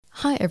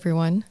Hi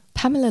everyone,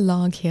 Pamela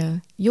Larg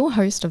here, your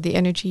host of the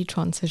Energy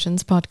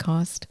Transitions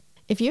podcast.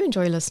 If you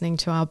enjoy listening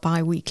to our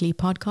bi-weekly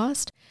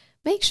podcast,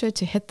 make sure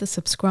to hit the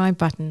subscribe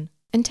button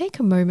and take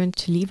a moment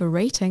to leave a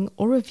rating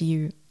or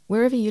review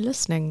wherever you're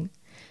listening.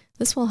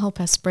 This will help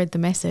us spread the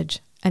message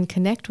and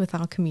connect with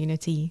our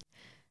community.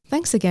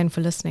 Thanks again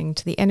for listening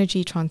to the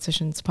Energy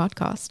Transitions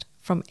podcast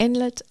from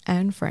Enlit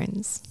and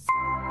Friends.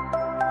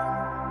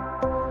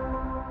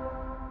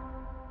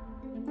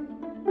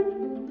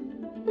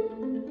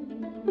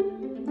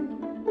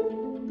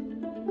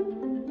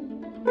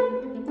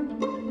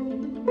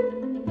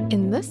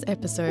 In this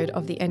episode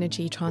of the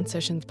Energy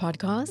Transitions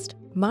podcast,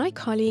 my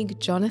colleague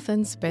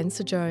Jonathan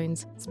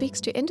Spencer-Jones speaks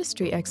to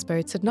industry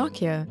experts at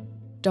Nokia,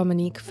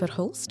 Dominique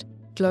Verhulst,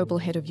 Global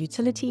Head of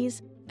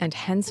Utilities, and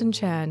Hansen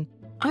Chan,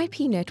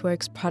 IP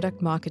Networks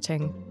Product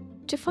Marketing,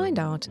 to find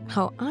out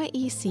how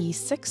IEC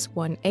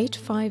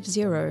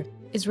 61850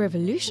 is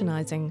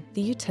revolutionizing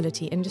the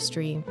utility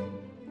industry.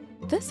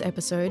 This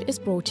episode is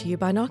brought to you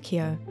by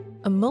Nokia,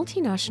 a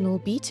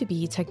multinational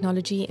B2B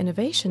technology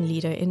innovation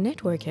leader in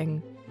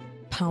networking.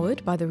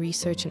 Powered by the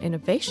research and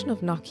innovation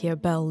of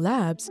Nokia Bell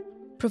Labs,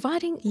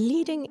 providing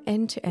leading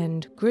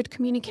end-to-end grid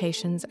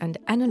communications and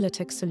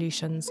analytics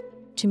solutions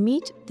to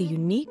meet the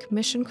unique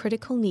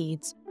mission-critical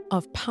needs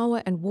of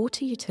power and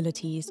water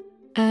utilities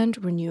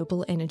and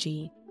renewable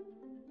energy.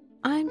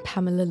 I'm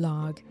Pamela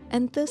Larg,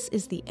 and this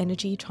is the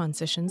Energy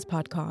Transitions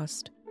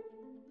podcast.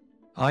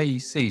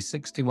 IEC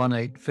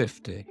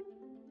 61850,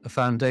 a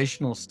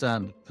foundational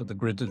standard for the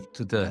grid of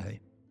today.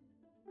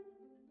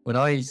 When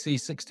IEC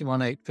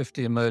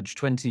 61850 emerged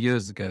 20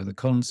 years ago, the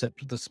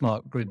concept of the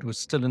smart grid was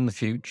still in the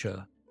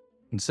future,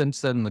 and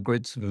since then the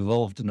grids have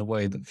evolved in a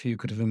way that few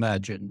could have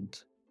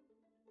imagined.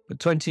 But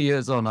 20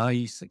 years on,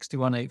 IEC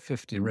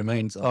 61850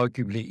 remains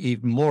arguably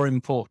even more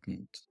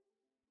important.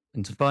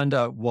 And to find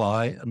out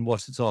why and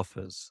what it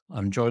offers,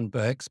 I'm joined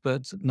by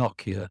experts at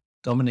Nokia,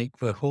 Dominique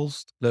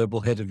Verhulst,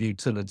 Global Head of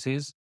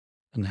Utilities,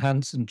 and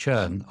Hansen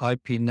Chan,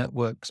 IP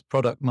Networks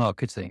Product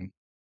Marketing,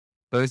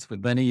 both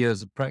with many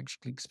years of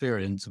practical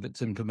experience of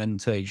its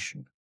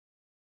implementation.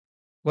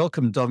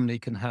 Welcome,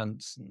 Dominique and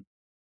Hansen.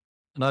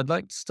 And I'd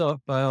like to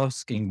start by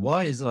asking,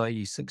 why is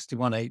IE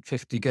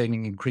 61850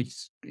 gaining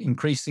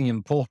increasing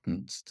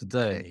importance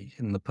today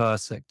in the power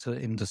sector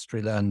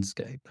industry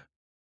landscape?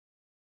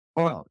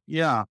 Well,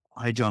 yeah.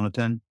 Hi,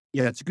 Jonathan.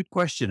 Yeah, it's a good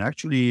question.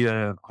 Actually,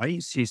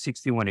 IEC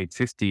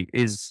 61850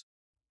 is,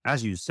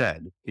 as you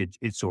said,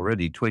 it's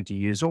already 20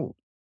 years old.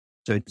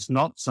 So it's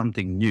not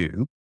something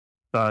new.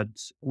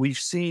 But we've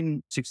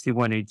seen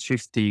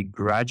 61850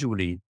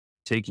 gradually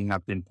taking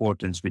up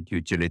importance with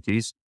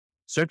utilities.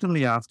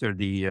 Certainly after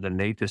the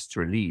latest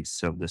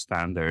release of the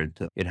standard,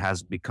 it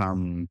has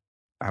become,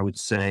 I would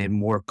say,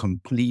 more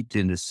complete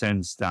in the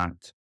sense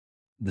that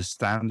the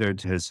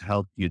standard has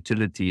helped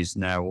utilities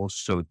now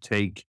also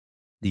take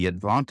the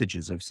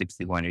advantages of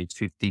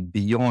 61850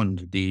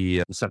 beyond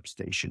the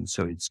substation.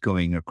 So it's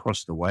going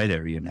across the wide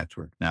area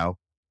network now.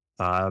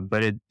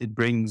 But it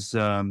brings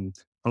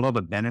a lot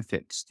of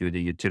benefits to the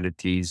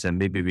utilities, and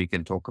maybe we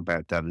can talk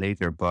about that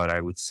later. But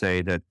I would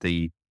say that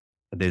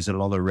there's a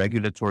lot of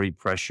regulatory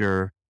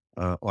pressure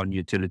on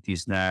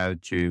utilities now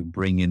to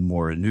bring in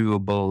more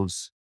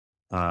renewables.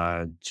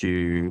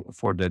 Therefore,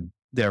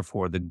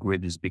 the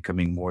grid is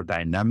becoming more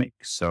dynamic.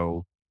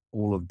 So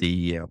all of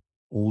the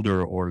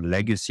older or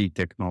legacy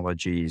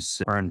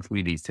technologies aren't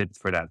really fit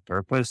for that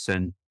purpose.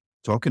 And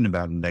talking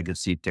about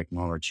legacy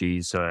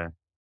technologies, a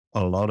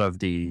lot of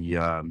the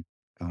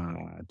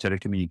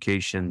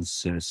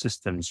telecommunications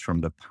systems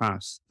from the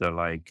past,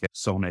 like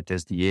Sonet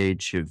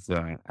SDH, have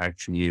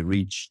actually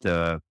reached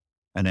an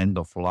end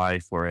of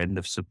life or end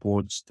of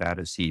support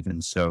status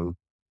even. So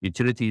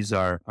utilities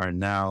are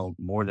now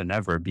more than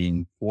ever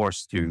being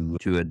forced to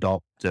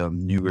adopt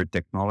newer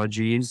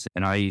technologies.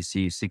 And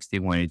IEC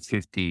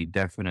 61850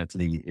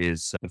 definitely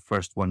is the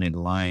first one in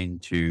line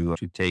to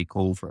take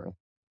over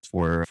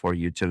for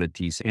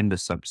utilities in the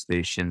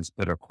substations,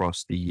 but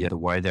across the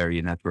wide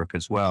area network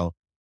as well.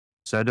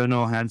 So I don't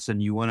know, Hansen,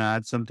 you want to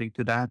add something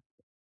to that?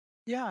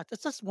 Yeah, I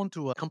just want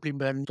to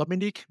compliment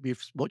Dominic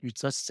with what you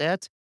just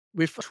said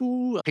with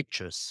two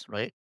pictures,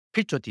 right?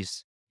 Picture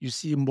this. You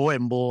see more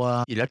and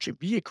more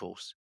electric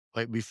vehicles,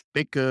 right, with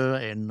bigger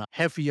and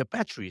heavier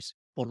batteries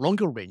for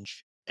longer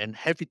range and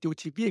heavy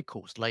duty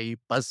vehicles like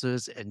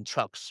buses and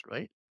trucks,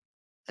 right?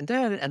 And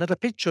then another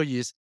picture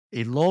is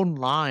a long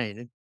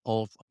line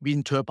of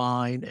wind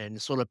turbine and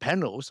solar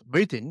panels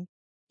waiting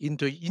in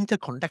the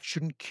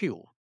interconnection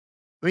queue,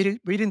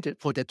 waiting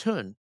for their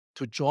turn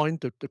to join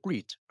the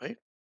grid, right?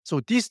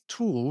 So these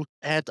tools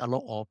add a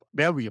lot of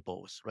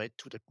variables, right,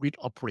 to the grid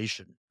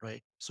operation,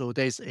 right? So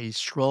there's a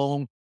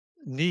strong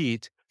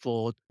need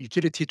for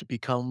utility to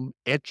become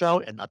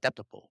agile and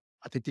adaptable.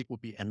 I think it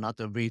would be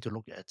another way to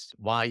look at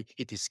why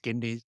it is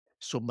gaining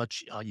so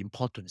much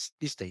importance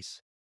these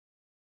days.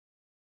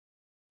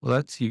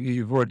 Well,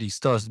 you've already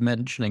started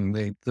mentioning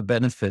the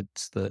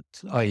benefits that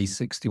IE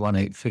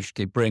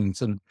 61850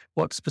 brings, and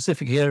what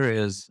specific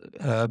areas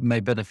may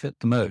benefit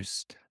the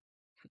most?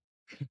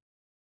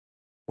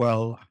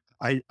 Well,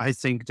 I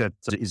think that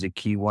is a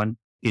key one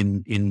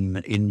in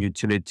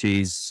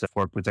utilities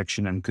for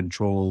protection and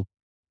control.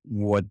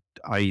 What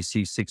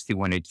IEC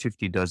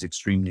 61850 does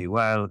extremely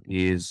well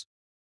is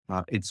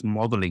it's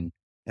modeling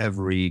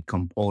every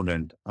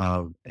component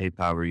of a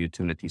power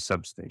utility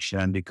substation.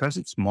 And because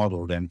it's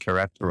modeled and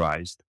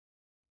characterized,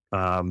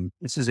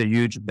 this is a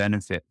huge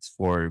benefit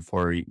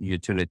for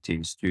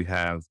utilities to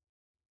have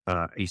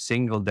a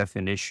single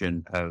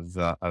definition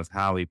of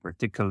how a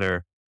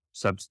particular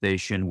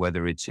substation,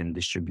 whether it's in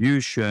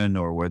distribution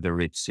or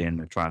whether it's in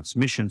a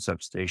transmission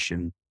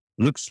substation,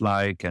 looks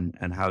like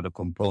and how the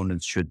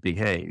components should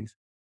behave.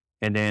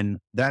 And then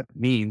that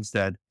means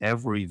that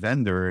every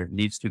vendor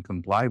needs to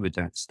comply with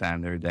that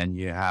standard, and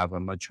you have a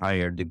much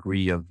higher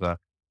degree of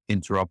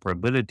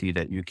interoperability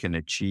that you can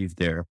achieve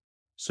there.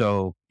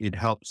 So it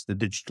helps the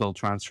digital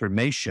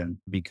transformation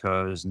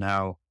because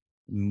now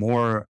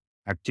more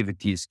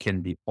activities can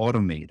be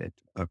automated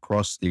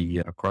across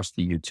the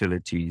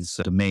utilities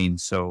domain.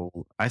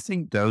 So I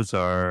think those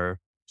are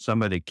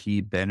some of the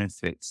key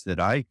benefits that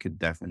I could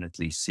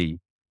definitely see.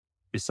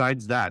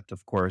 Besides that,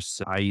 of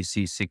course,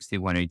 IEC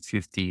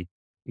 61850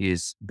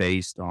 is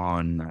based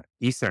on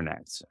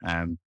Ethernet,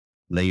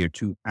 layer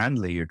 2 and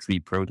layer 3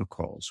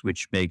 protocols,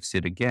 which makes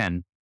it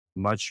again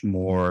much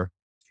more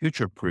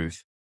future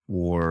proof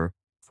for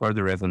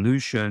further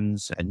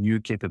evolutions and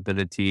new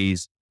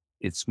capabilities.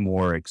 It's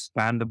more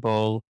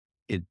expandable.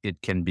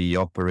 It can be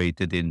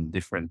operated in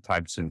different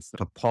types of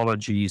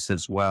topologies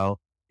as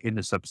well in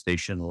the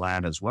substation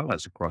LAN as well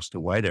as across the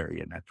wide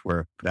area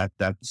network.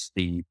 That's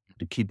the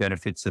key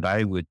benefits that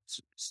I would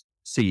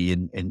see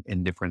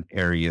in different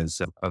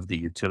areas of the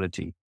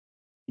utility.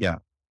 Yeah.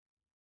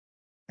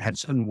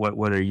 Hanson,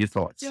 what are your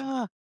thoughts?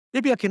 Yeah,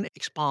 maybe I can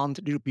expand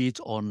a little bit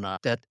on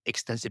that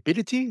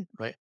extensibility,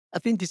 right? I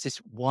think this is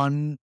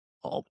one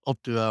of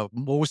the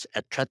most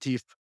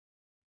attractive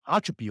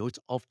attributes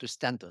of the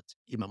standard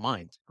in my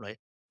mind, right?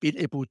 Being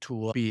able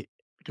to be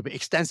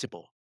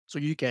extensible, so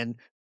you can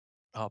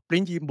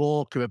bring in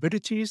more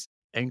capabilities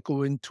and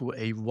go into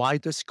a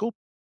wider scope,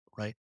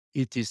 right?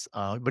 It is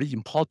very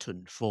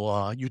important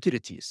for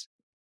utilities.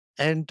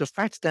 And the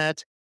fact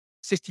that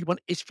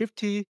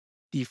 61850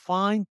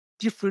 define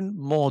different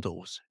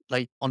models,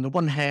 like on the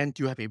one hand,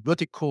 you have a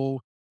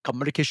vertical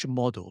communication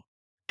model,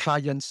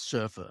 client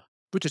server,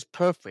 which is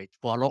perfect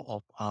for a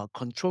lot of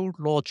control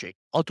logic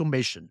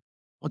automation.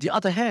 On the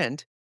other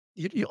hand,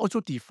 it also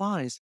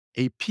defines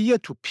a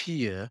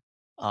peer-to-peer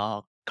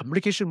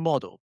communication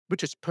model,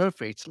 which is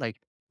perfect like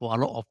for a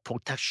lot of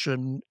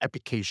protection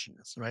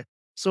applications, right?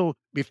 So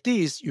with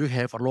this, you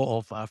have a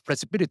lot of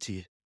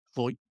flexibility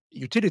for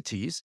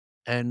utilities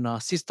and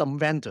system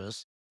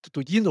vendors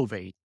to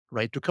innovate,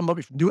 right? To come up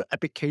with new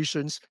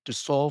applications to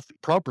solve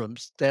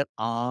problems that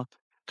are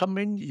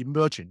coming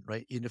emerging,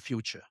 right, in the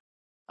future.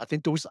 I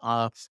think those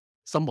are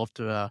some of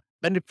the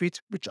benefits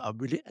which are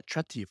really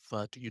attractive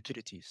to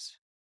utilities.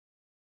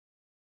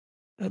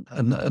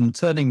 And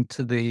turning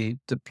to the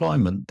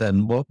deployment,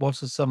 then, what are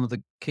some of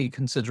the key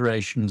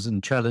considerations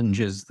and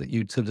challenges that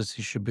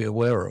utilities should be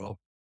aware of?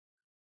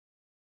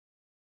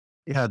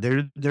 Yeah,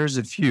 there's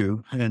a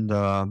few, and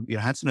yeah,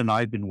 Hanson and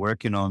I have been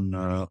working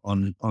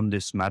on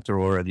this matter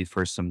already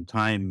for some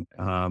time,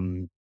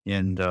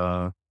 and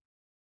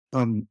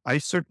I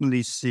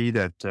certainly see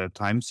that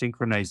time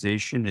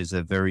synchronization is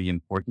a very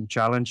important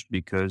challenge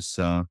because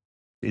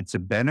it's a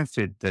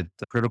benefit that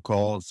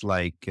protocols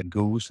like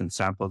goose and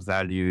sample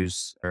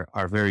values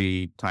are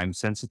very time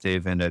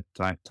sensitive, and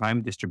that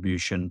time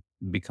distribution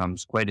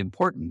becomes quite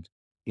important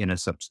in a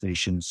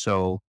substation.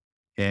 So,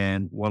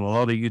 and what a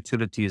lot of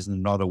utilities are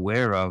not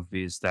aware of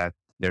is that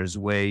there's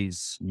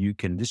ways you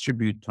can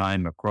distribute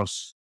time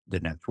across the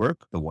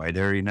network, the wide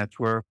area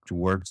network,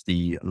 towards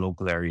the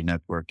local area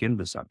network in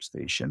the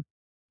substation.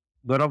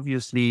 But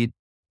obviously,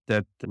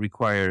 that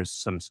requires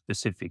some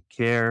specific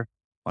care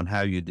on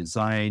how you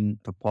design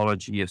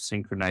topology of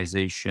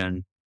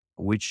synchronization,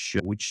 which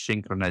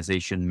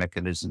synchronization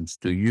mechanisms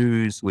to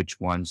use, which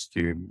ones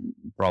to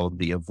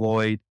probably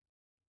avoid.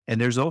 And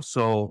there's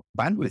also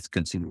bandwidth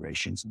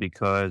considerations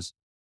because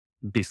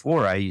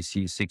before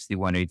IEC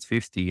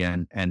 61850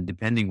 and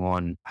depending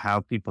on how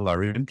people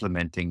are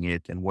implementing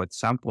it and what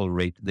sample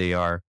rate they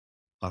are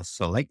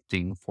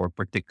selecting for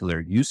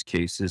particular use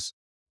cases,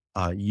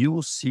 you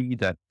will see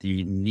that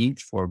the need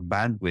for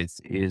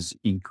bandwidth is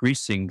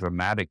increasing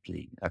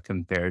dramatically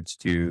compared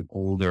to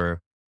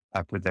older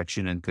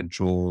protection and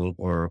control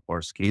or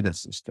SCADA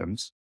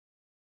systems.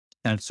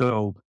 And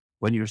so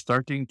when you're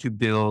starting to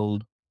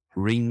build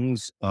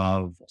rings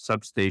of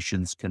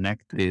substations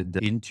connected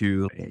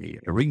into a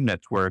ring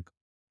network,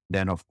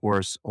 then of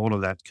course all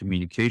of that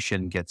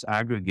communication gets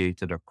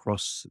aggregated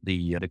across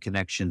the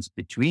connections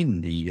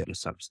between the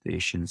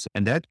substations,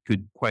 and that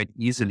could quite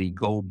easily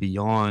go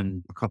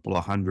beyond a couple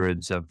of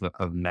hundreds of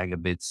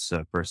megabits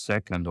per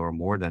second or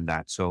more than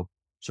that. So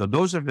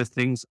those are the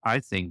things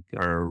I think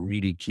are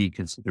really key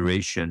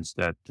considerations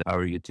that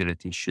our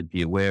utilities should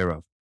be aware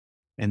of.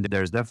 And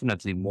there's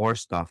definitely more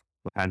stuff,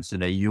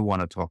 Hanson, that you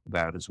want to talk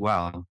about as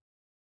well.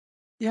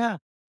 Yeah.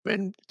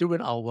 When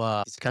during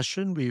our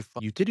discussion with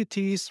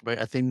utilities, right,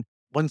 I think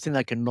one thing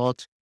I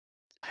cannot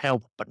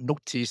help but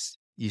notice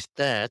is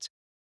that,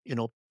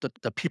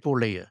 the people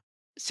layer.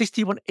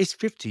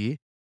 61850,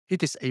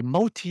 it is a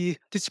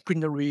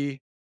multidisciplinary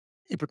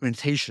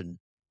implementation,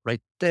 right?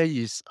 There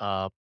is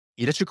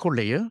electrical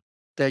layer,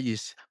 there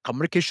is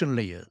communication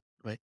layer,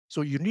 right?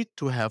 So you need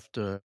to have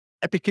the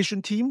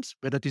application teams,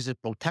 whether this is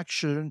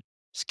protection,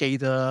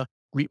 SCADA,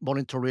 grid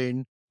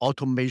monitoring,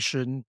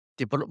 automation,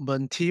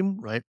 development team,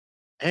 right?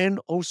 And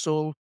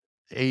also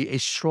a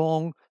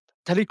strong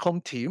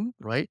telecom team,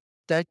 right?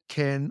 That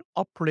can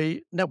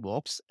operate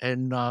networks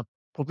and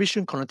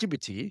provision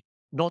connectivity,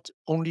 not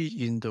only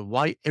in the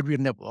wide area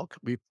network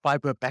with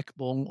fiber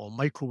backbone or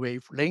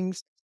microwave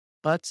links,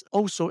 but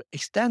also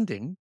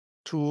extending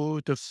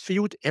to the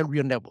field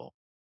area network,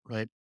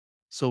 right?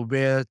 So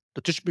where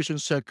the distribution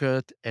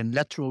circuit and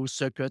lateral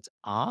circuits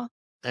are,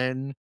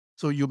 and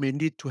so you may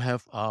need to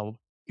have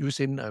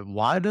using a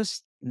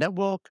wireless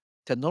network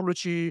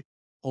technology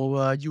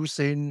or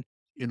using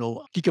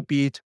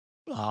gigabit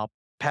uh,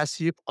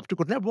 passive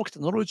optical network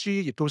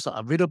technology if those are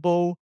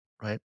available,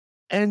 right?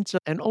 And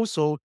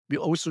also we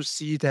also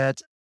see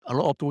that a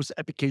lot of those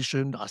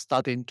applications are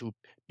starting to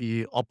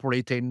be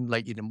operating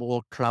like in a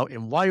more cloud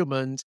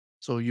environment.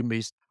 So you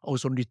may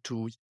also need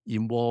to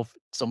involve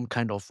some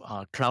kind of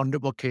cloud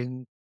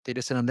networking,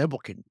 data center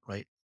networking,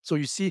 right? So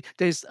you see,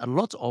 there's a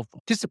lot of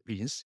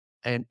disciplines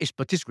and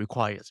expertise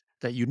required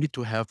that you need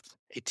to have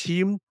a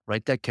team,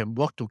 right, that can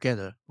work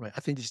together, right? I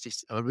think this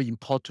is a very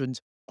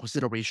important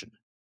consideration.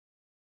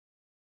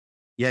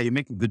 Yeah, you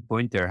make a good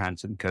point there,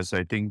 Hansen, because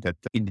I think that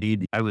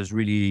indeed I was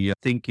really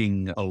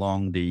thinking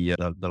along the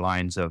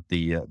lines of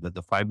the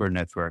fiber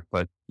network.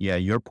 But yeah,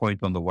 your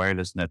point on the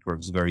wireless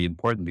network is very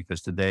important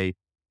because today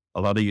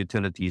a lot of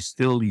utilities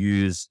still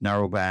use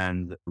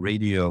narrowband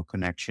radio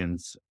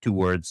connections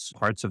towards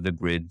parts of the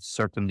grid,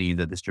 certainly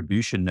the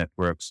distribution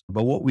networks.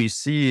 But what we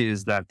see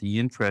is that the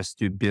interest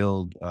to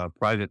build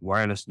private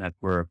wireless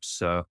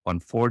networks on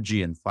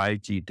 4G and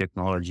 5G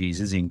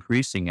technologies is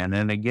increasing. And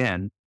then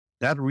again,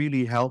 that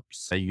really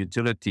helps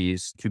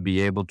utilities to be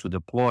able to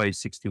deploy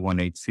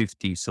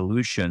 61850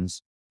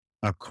 solutions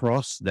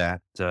across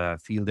that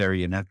field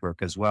area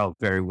network as well.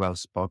 Very well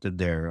spotted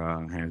there,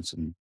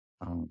 Hanson.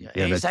 Yeah,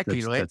 Yeah,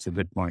 exactly, right. that's a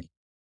good point.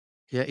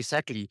 Yeah,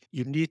 exactly.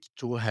 You need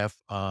to have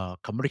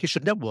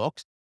communication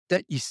networks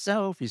that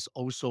itself is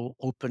also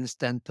open,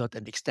 standard,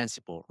 and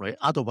extensible, right?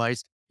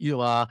 Otherwise, you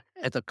are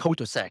at a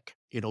cul-de-sac.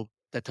 The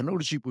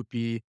technology would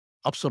be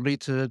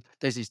obsoleted.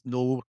 There is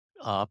no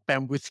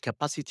bandwidth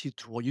capacity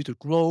for you to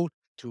grow,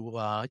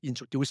 to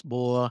introduce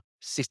more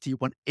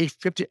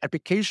 61850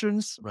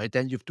 applications, right?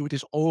 Then you do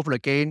this over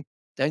again,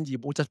 then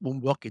just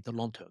won't work in the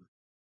long term.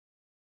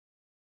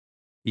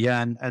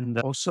 Yeah, and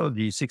also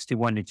the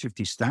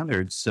 61850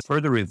 standards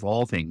further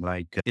evolving.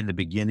 Like in the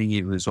beginning,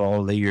 it was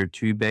all layer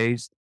two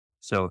based.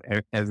 So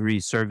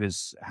every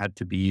service had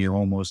to be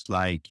almost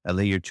like a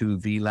layer two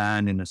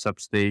VLAN in a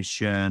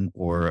substation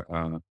or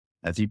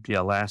a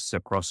VPLS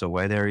across a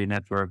wide area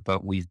network.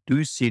 But we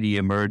do see the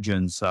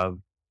emergence of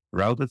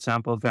routed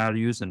sample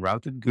values and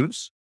routed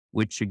goose,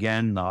 which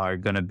again are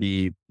going to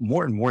be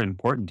more and more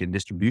important in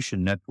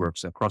distribution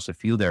networks across a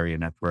field area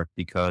network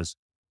because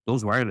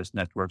those wireless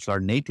networks are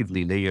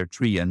natively layer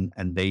three and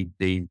they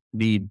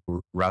need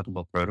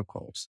routable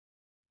protocols.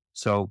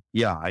 So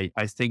yeah,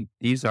 I think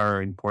these are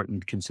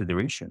important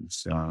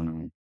considerations.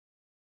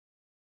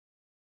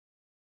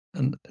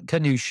 And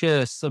can you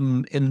share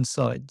some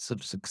insights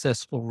of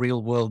successful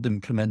real world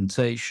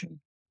implementation?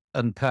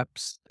 And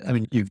perhaps, I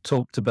mean, you've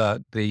talked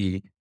about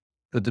the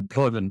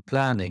deployment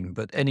planning,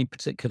 but any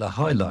particular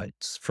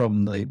highlights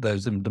from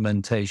those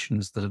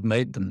implementations that have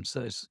made them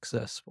so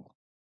successful?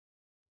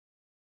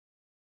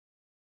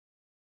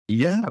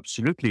 Yeah,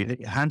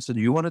 absolutely. Hanson,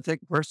 do you want to take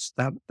first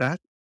stab at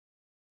that?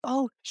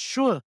 Oh,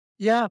 sure.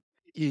 Yeah.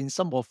 In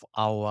some of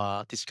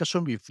our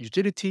discussion with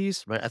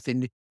utilities, right, I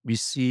think we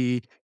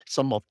see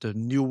some of the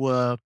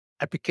newer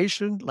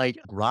application like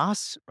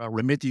RAS,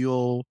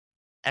 remedial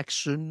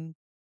action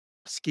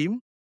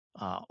scheme,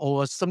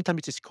 or sometimes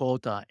it is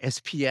called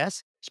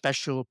SPS,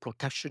 Special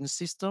Protection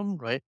System,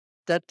 right?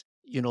 That,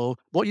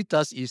 what it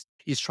does is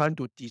trying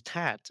to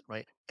detect,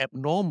 right,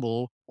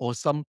 abnormal or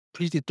some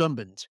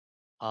predetermined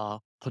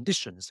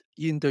conditions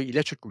in the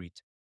electric grid,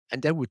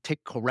 and then we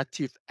take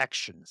corrective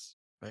actions,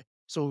 right?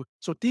 So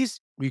these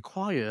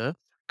require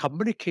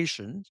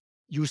communication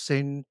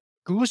using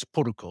goose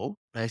protocol,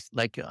 right?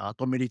 Like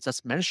Dominique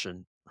just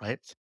mentioned, right?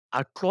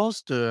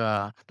 Across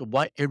the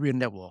wide area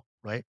network,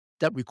 right?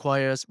 That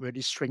requires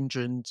very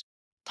stringent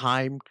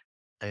time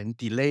and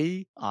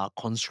delay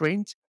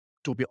constraints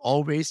to be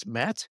always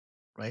met,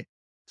 right?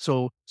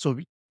 So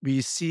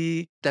we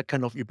see that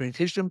kind of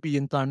implementation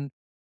being done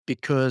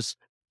because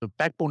the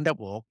backbone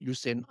network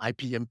using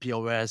IP and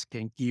POS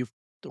can give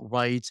the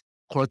right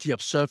quality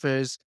of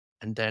service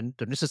and then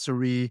the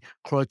necessary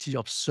quality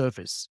of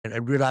service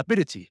and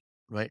reliability,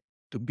 right,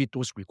 to meet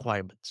those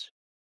requirements.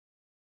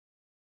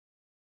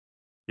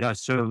 Yeah,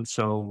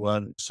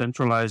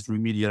 centralized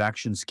remedial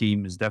action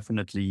scheme is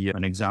definitely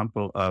an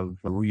example of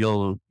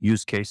real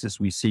use cases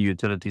we see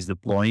utilities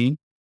deploying.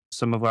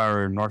 Some of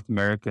our North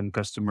American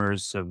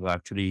customers have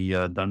actually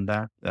done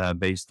that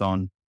based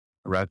on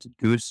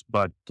RTUs,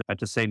 but at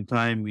the same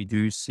time, we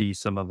do see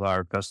some of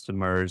our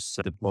customers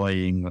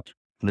deploying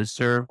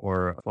blister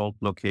or fault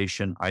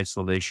location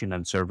isolation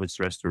and service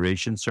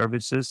restoration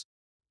services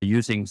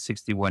using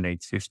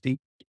 61850.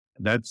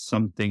 That's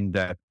something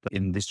that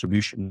in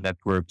distribution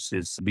networks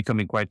is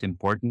becoming quite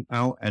important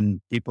now.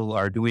 And people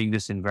are doing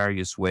this in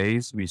various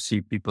ways. We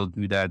see people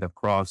do that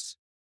across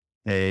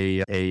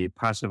a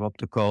passive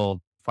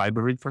optical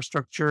fiber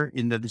infrastructure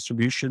in the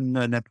distribution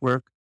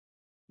network,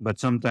 but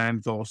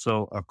sometimes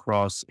also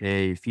across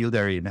a field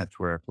area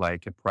network,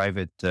 like a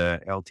private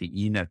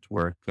LTE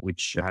network,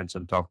 which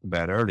Hansen talked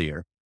about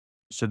earlier.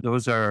 So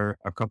those are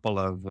a couple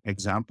of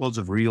examples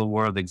of real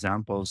world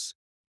examples.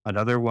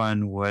 Another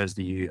one was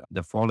the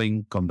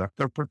falling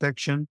conductor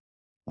protection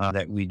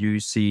that we do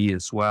see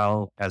as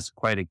well as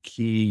quite a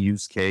key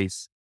use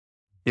case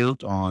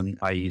built on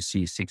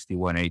IEC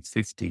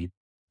 61850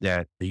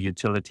 that the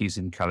utilities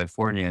in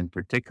California in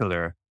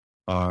particular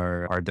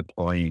are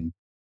deploying.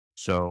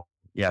 So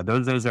yeah,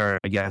 those are,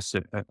 I guess,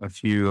 a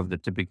few of the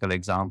typical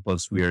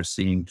examples we are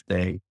seeing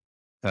today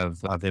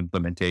of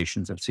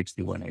implementations of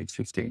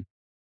 61850.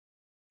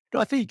 No,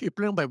 I think you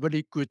bring up a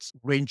very good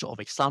range of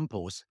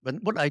examples. When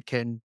what I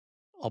can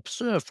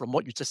observe from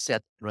what you just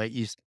said, right,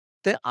 is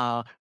there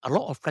are a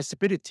lot of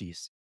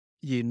flexibilities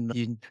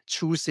in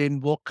choosing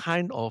what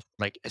kind of,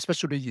 like,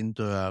 especially in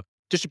the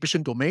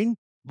distribution domain,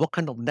 what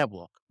kind of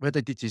network,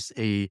 whether this is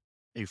a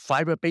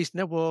fiber-based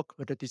network,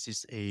 whether this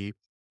is a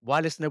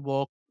wireless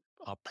network,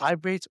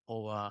 private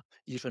or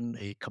even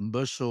a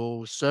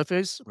commercial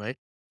service, right?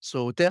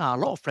 So there are a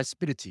lot of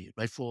flexibility,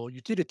 right, for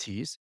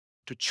utilities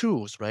to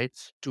choose, right,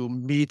 to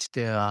meet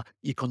their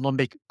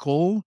economic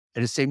goal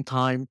at the same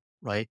time,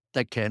 right,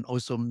 that can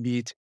also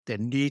meet the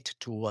need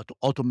to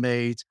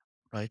automate,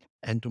 right,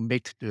 and to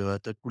make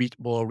the grid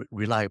more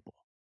reliable.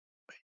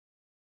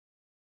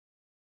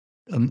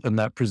 And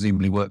that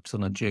presumably works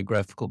on a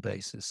geographical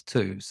basis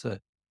too. So,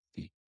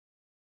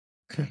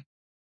 okay.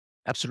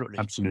 Absolutely.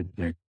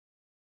 Absolutely.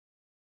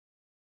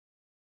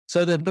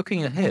 So then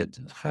looking ahead,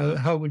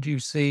 how would you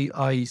see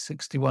IE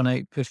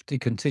 61850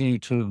 continue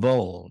to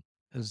evolve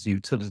as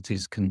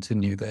utilities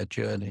continue their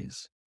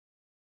journeys?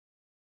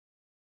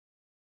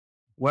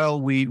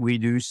 Well, we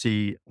do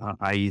see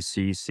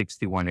IEC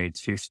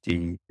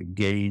 61850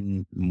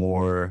 gain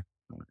more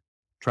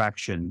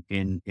traction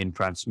in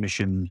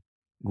transmission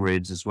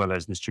grids as well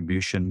as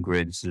distribution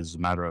grids. As a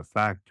matter of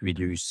fact, we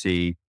do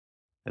see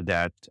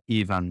that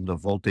even the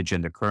voltage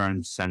and the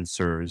current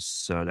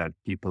sensors that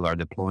people are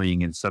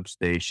deploying in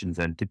substations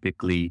and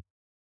typically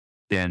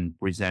then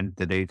present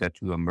the data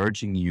to a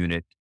merging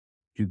unit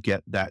to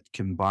get that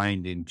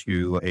combined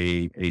into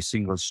a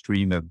single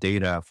stream of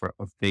data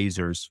of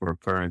phasers for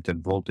current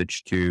and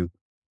voltage to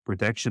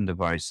protection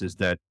devices,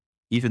 that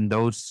even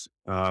those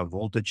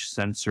voltage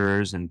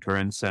sensors and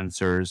current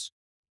sensors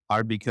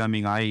are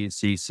becoming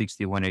IEC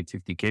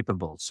 61850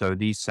 capable. So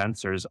these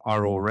sensors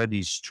are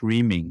already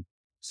streaming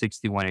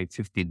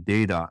 61850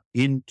 data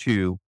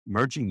into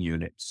merging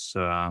units.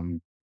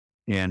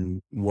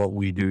 And what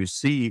we do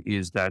see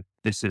is that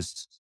this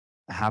is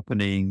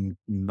happening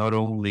not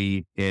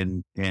only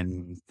in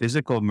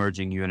physical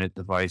merging unit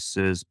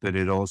devices, but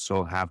it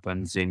also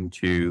happens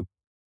into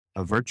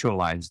a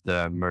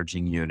virtualized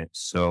merging unit.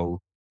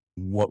 So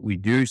what we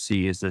do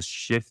see is a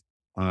shift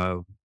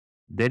of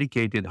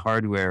dedicated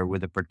hardware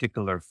with a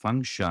particular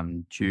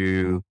function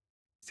to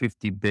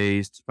 50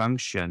 based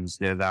functions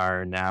that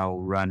are now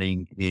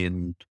running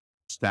in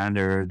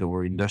standard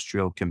or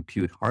industrial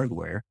compute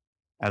hardware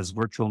as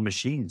virtual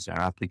machines or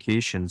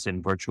applications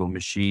in virtual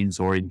machines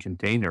or in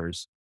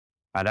containers.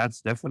 And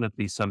that's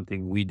definitely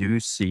something we do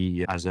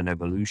see as an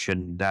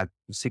evolution that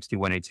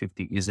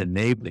 61850 is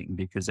enabling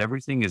because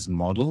everything is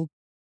modeled.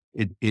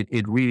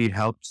 It really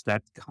helps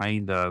that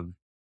kind of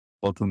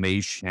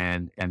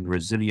automation and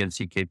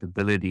resiliency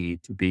capability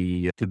to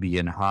be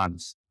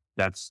enhanced.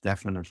 That's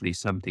definitely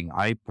something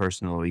I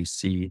personally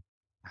see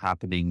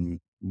happening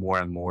more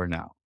and more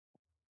now.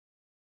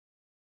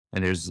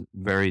 And there's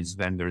various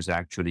vendors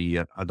actually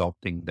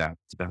adopting that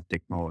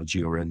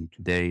technology already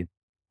today.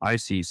 I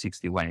see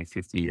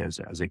 6150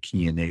 as a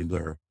key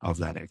enabler of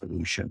that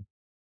evolution.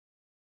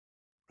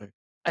 Right.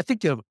 I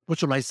think the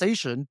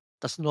virtualization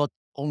does not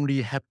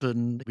only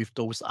happen with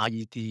those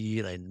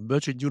IED and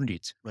merchant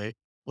units, right?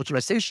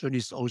 Virtualization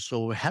is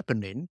also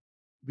happening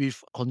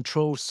with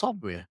control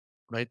software,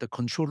 right? The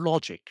control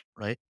logic,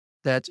 right?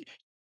 That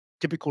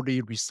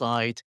typically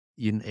reside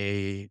in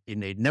a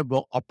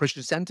network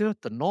operation center,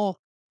 the NOC,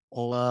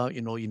 or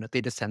in a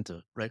data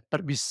center, right?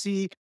 But we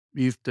see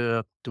with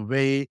the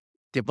way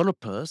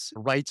developers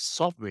write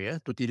software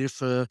to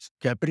deliver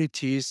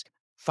capabilities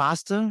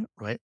faster,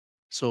 right?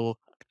 So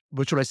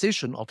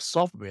virtualization of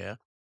software,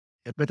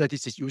 whether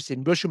this is used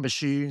in virtual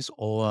machines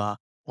or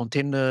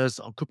containers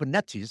or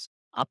Kubernetes,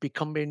 are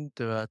becoming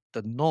the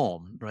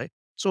norm, right?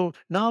 So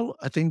now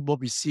I think what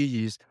we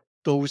see is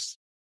those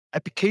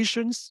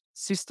applications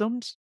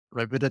systems,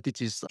 right? Whether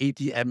it is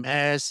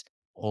ADMS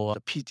or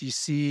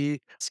PTC,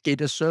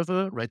 SCADA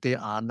server, right? They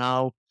are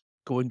now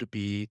going to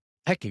be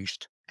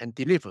packaged and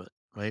delivered,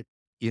 right?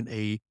 In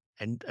a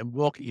and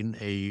work in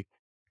a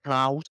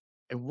cloud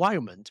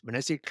environment. When I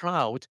say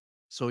cloud,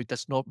 so it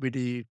does not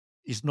really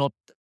it's not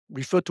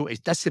refer to a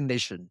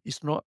destination.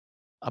 It's not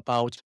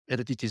about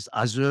whether it is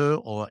Azure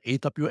or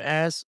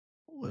AWS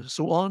or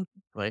so on,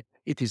 right?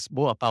 It is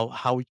more about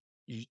how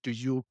do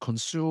you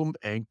consume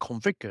and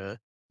configure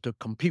the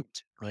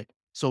compute, right?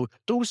 So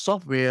those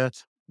software,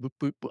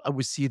 I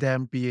would see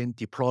them being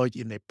deployed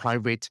in a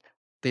private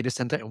data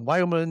center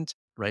environment,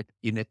 right?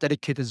 In a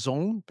dedicated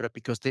zone, but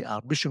because they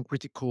are mission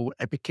critical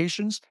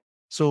applications.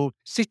 So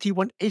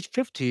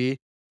 61850,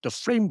 the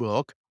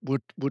framework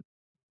would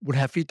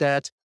have it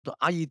that the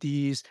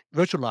IEDs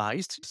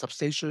virtualized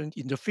substation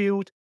in the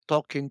field,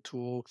 talking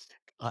to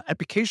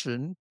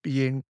application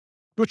being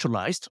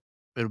virtualized.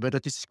 Whether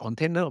this is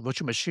container or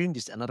virtual machine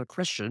is another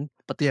question,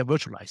 but they are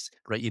virtualized,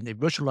 right, in a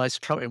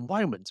virtualized cloud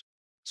environment.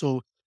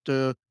 So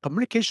the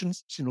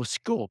communications,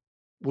 scope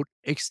would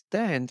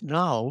extend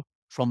now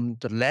from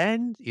the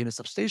LAN in a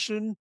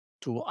substation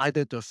to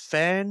either the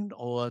FAN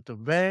or the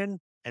WAN,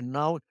 and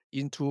now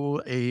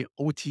into a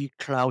OT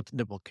cloud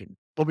networking.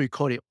 What we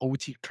call it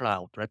OT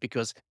cloud, right?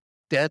 Because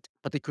that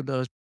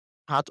particular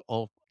part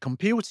of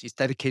compute is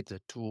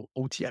dedicated to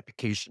OT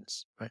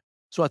applications, right?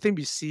 So I think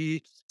we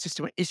see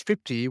system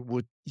H50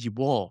 would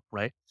evolve,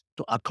 right,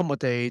 to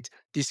accommodate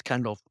this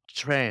kind of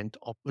trend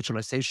of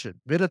virtualization,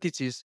 whether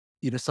this is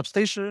in a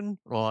substation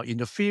or in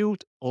the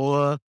field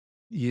or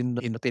in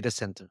the data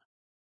center.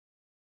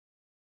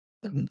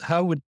 And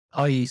how would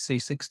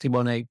IEC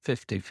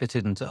 61850 fit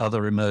into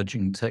other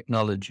emerging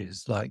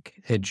technologies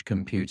like edge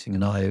computing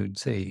and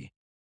IoT?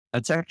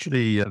 That's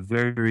actually a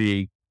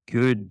very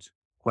good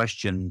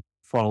question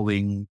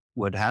following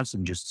what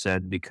Hansen just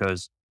said,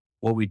 because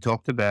what we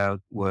talked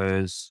about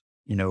was,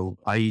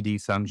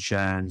 IED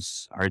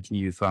functions,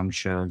 RTU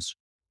functions,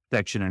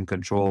 protection and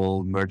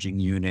control, merging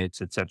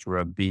units,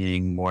 etc.,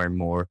 being more and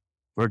more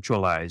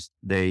virtualized.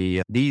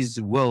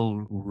 These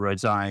will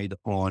reside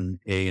on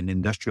an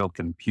industrial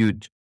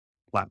compute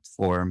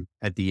platform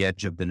at the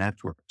edge of the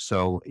network.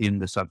 So in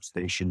the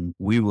substation,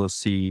 we will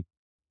see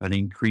an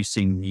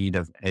increasing need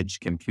of edge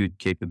compute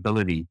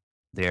capability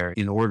there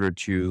in order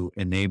to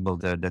enable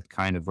that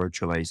kind of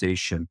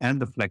virtualization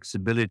and the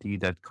flexibility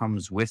that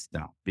comes with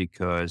that.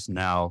 Because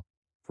now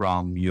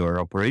from your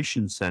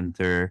operations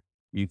center,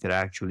 you could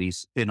actually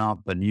spin up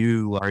a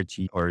new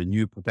RT or a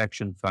new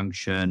protection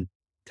function,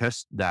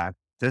 test drive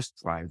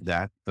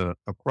that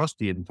across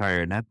the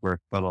entire network.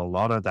 But a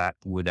lot of that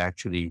would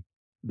actually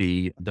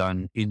be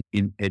done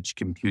in edge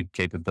compute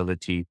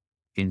capability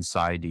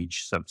inside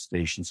each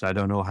substation. So I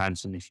don't know,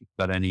 Hansen, if you've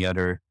got any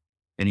other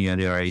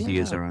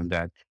ideas Yeah, around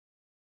that.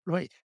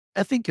 right.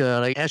 I think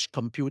like edge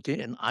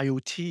computing and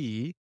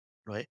IoT,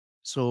 right?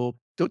 So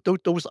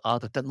those are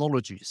the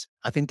technologies.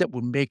 I think that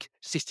will make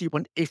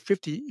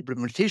 61850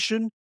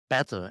 implementation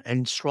better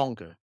and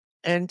stronger.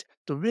 And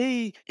the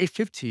way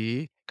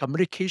 850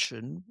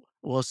 communication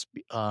was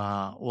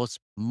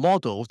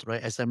modeled,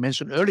 right? As I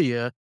mentioned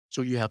earlier,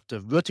 so you have the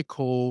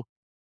vertical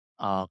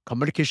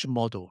communication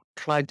model,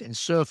 client and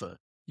server.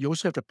 You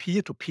also have the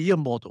peer-to-peer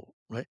model,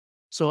 right?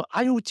 So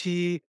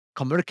IoT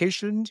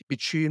communication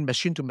between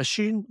machine to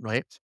machine,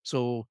 right?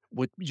 So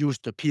would use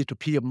the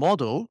peer-to-peer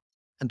model,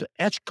 and the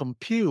edge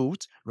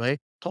compute, right?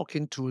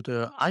 Talking to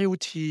the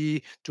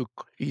IoT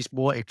is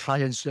more a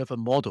client server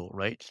model,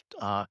 right?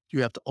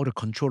 You have all the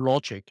control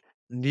logic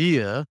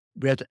near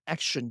where the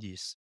action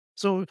is.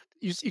 So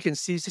you can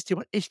see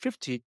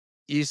 61850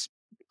 is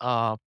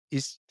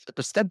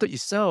the standard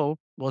itself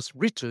was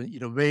written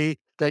in a way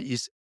that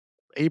is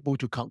able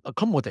to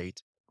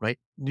accommodate, right,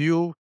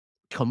 new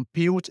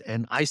compute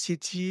and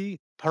ICT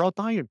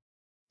paradigm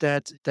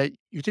that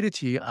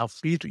utility are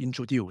free to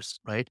introduce,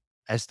 right,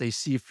 as they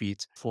see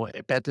fit for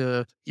a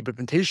better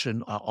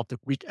implementation of the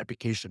grid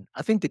application.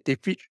 I think that they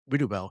fit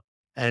really well.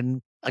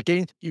 And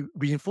again, you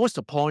reinforce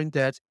the point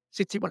that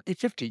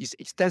 61850 is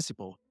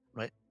extensible,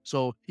 right?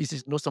 So this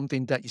is not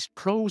something that is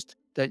closed,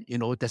 that,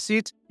 that's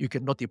it. You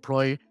cannot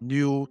deploy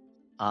new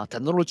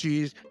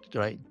technologies,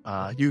 right?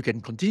 You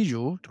can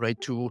continue,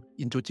 right, to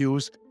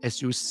introduce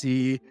as you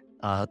see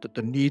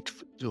the need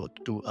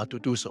to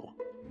do so.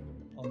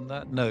 On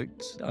that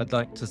note, I'd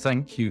like to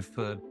thank you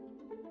for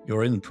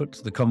your input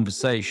to the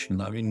conversation.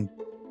 I mean,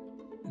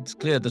 it's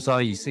clear that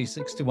IEC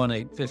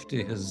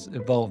 61850 has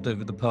evolved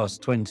over the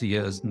past 20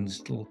 years and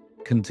will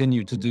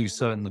continue to do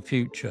so in the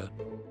future.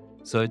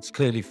 So it's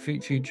clearly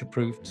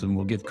future-proofed and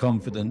will give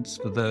confidence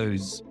for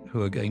those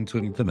who are going to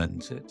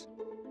implement it.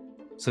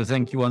 So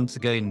thank you once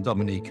again,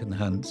 Dominique and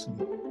Hansen.